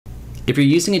If you're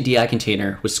using a DI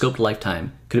container with scoped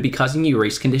lifetime, could it be causing you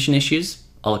race condition issues?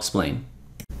 I'll explain.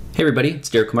 Hey everybody, it's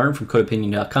Derek Martin from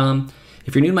CodeOpinion.com.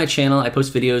 If you're new to my channel, I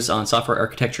post videos on software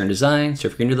architecture and design, so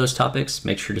if you're into those topics,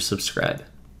 make sure to subscribe.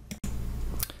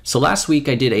 So last week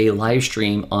I did a live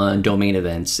stream on domain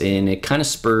events, and it kind of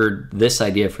spurred this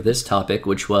idea for this topic,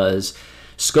 which was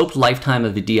scoped lifetime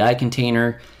of the DI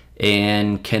container,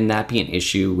 and can that be an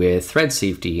issue with thread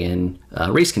safety and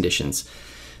race conditions?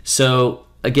 So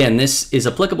again, this is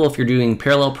applicable if you're doing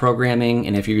parallel programming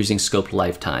and if you're using scoped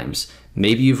lifetimes.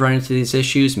 Maybe you've run into these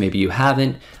issues, maybe you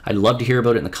haven't. I'd love to hear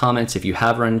about it in the comments if you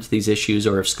have run into these issues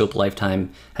or if scoped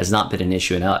lifetime has not been an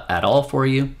issue at all for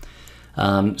you.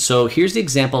 So here's the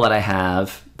example that I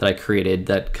have that I created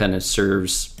that kind of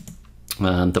serves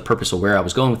the purpose of where I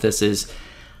was going with this. Is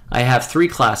I have three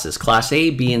classes, class A,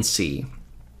 B, and C.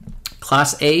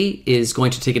 Class A is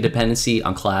going to take a dependency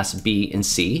on class B and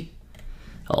C.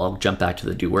 I'll jump back to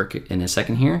the do work in a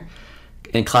second here.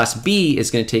 And class B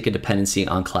is going to take a dependency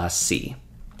on class C,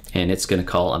 and it's going to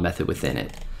call a method within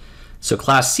it. So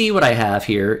class C, what I have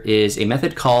here is a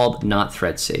method called not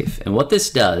thread safe. And what this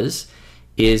does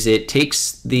is it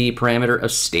takes the parameter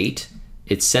of state,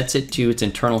 it sets it to its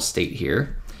internal state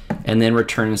here, and then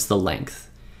returns the length.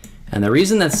 And the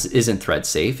reason this isn't thread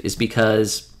safe is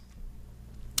because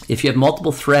if you have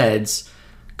multiple threads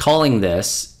calling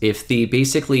this, if they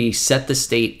basically set the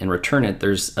state and return it,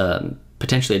 there's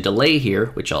potentially a delay here,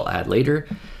 which I'll add later,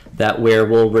 that where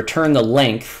we'll return the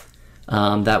length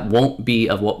that won't be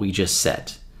of what we just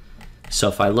set. So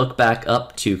if I look back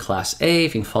up to class A,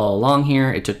 if you can follow along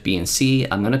here, it took B and C.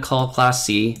 I'm going to call class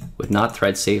C with not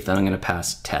thread safe, and I'm going to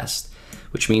pass test,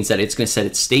 which means that it's going to set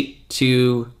its state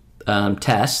to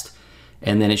test,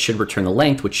 and then it should return the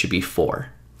length, which should be 4.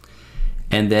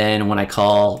 And then when I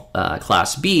call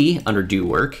class B under do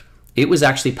work, it was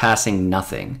actually passing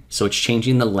nothing. So it's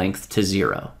changing the length to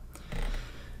 0.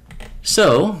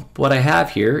 So what I have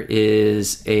here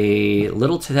is a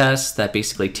little test that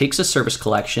basically takes a service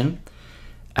collection,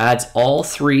 adds all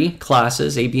three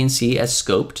classes, A, B, and C, as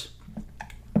scoped,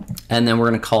 and then we're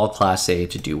going to call class A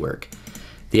to do work.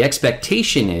 The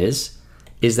expectation is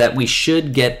that we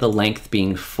should get the length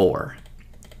being 4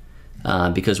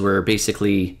 because we're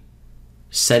basically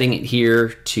setting it here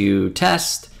to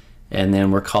test, and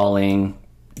then we're calling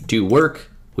do work,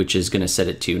 which is going to set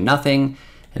it to nothing.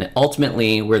 And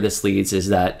ultimately where this leads is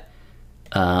that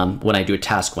when I do a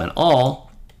task when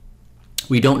all,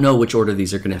 we don't know which order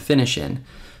these are going to finish in.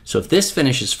 So if this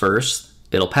finishes first,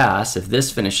 it'll pass. If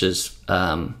this finishes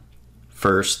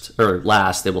first or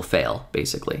last, it will fail,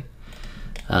 basically,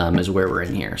 is where we're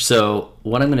in here. So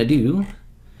what I'm going to do,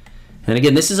 and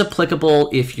again, this is applicable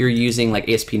if you're using like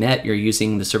ASP.NET, you're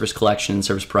using the service collection,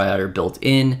 service provider built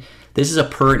in. This is a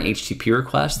per and HTTP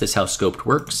request. This is how scoped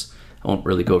works. I won't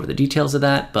really go over the details of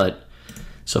that, but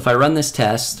so if I run this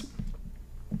test,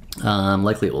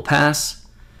 likely it will pass.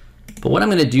 But what I'm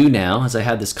going to do now, as I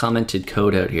have this commented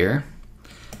code out here,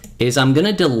 is I'm going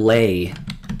to delay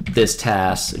this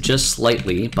task just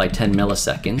slightly by 10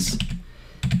 milliseconds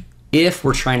if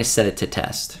we're trying to set it to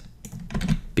test.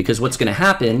 Because what's going to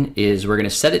happen is we're going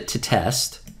to set it to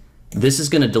test. This is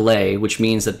going to delay, which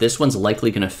means that this one's likely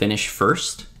going to finish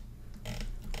first.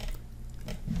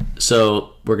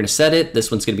 So we're going to set it.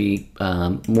 This one's going to be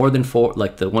more than 4,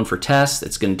 like the one for test.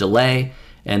 It's going to delay,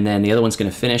 and then the other one's going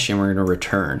to finish, and we're going to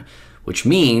return, which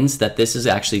means that this is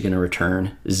actually going to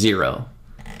return 0,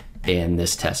 and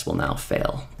this test will now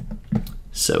fail.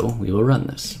 So we will run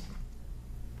this.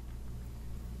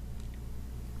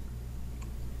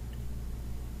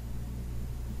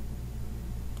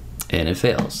 And it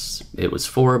fails. It was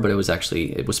 4, but it was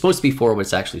supposed to be 4, but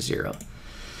it's actually 0.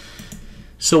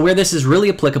 So where this is really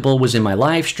applicable was in my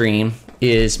live stream.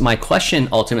 Is my question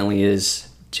ultimately is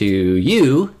to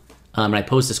you, and I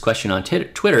posed this question on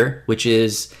Twitter, which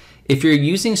is, if you're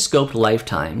using scoped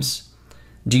lifetimes,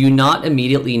 do you not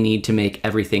immediately need to make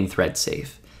everything thread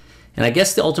safe? And I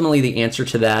guess ultimately the answer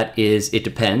to that is it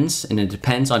depends, and it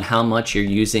depends on how much you're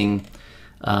using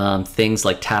things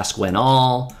like task when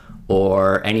all,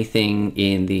 or anything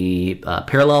in the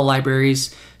parallel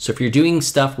libraries. So if you're doing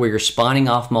stuff where you're spawning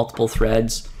off multiple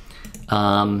threads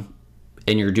and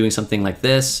you're doing something like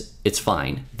this, it's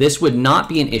fine. This would not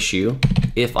be an issue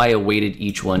if I awaited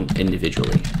each one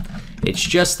individually. It's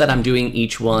just that I'm doing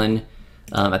each one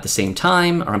at the same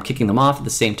time, or I'm kicking them off at the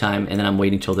same time, and then I'm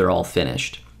waiting till they're all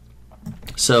finished.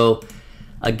 So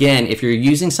again, if you're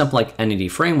using something like Entity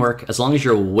Framework, as long as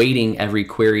you're awaiting every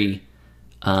query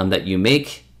that you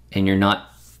make, and you're not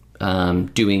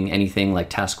doing anything like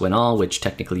task when all, which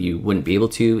technically you wouldn't be able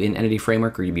to in Entity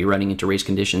Framework, or you'd be running into race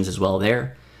conditions as well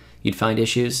there, you'd find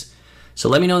issues. So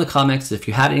let me know in the comments if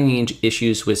you had any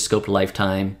issues with scope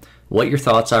lifetime, what your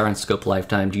thoughts are on scope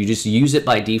lifetime. Do you just use it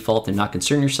by default and not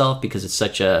concern yourself because it's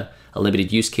such a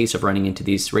limited use case of running into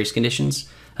these race conditions?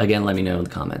 Again, let me know in the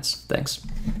comments. Thanks.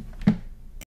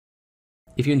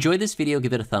 If you enjoyed this video,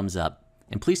 give it a thumbs up,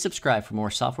 and please subscribe for more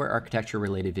software architecture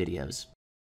related videos.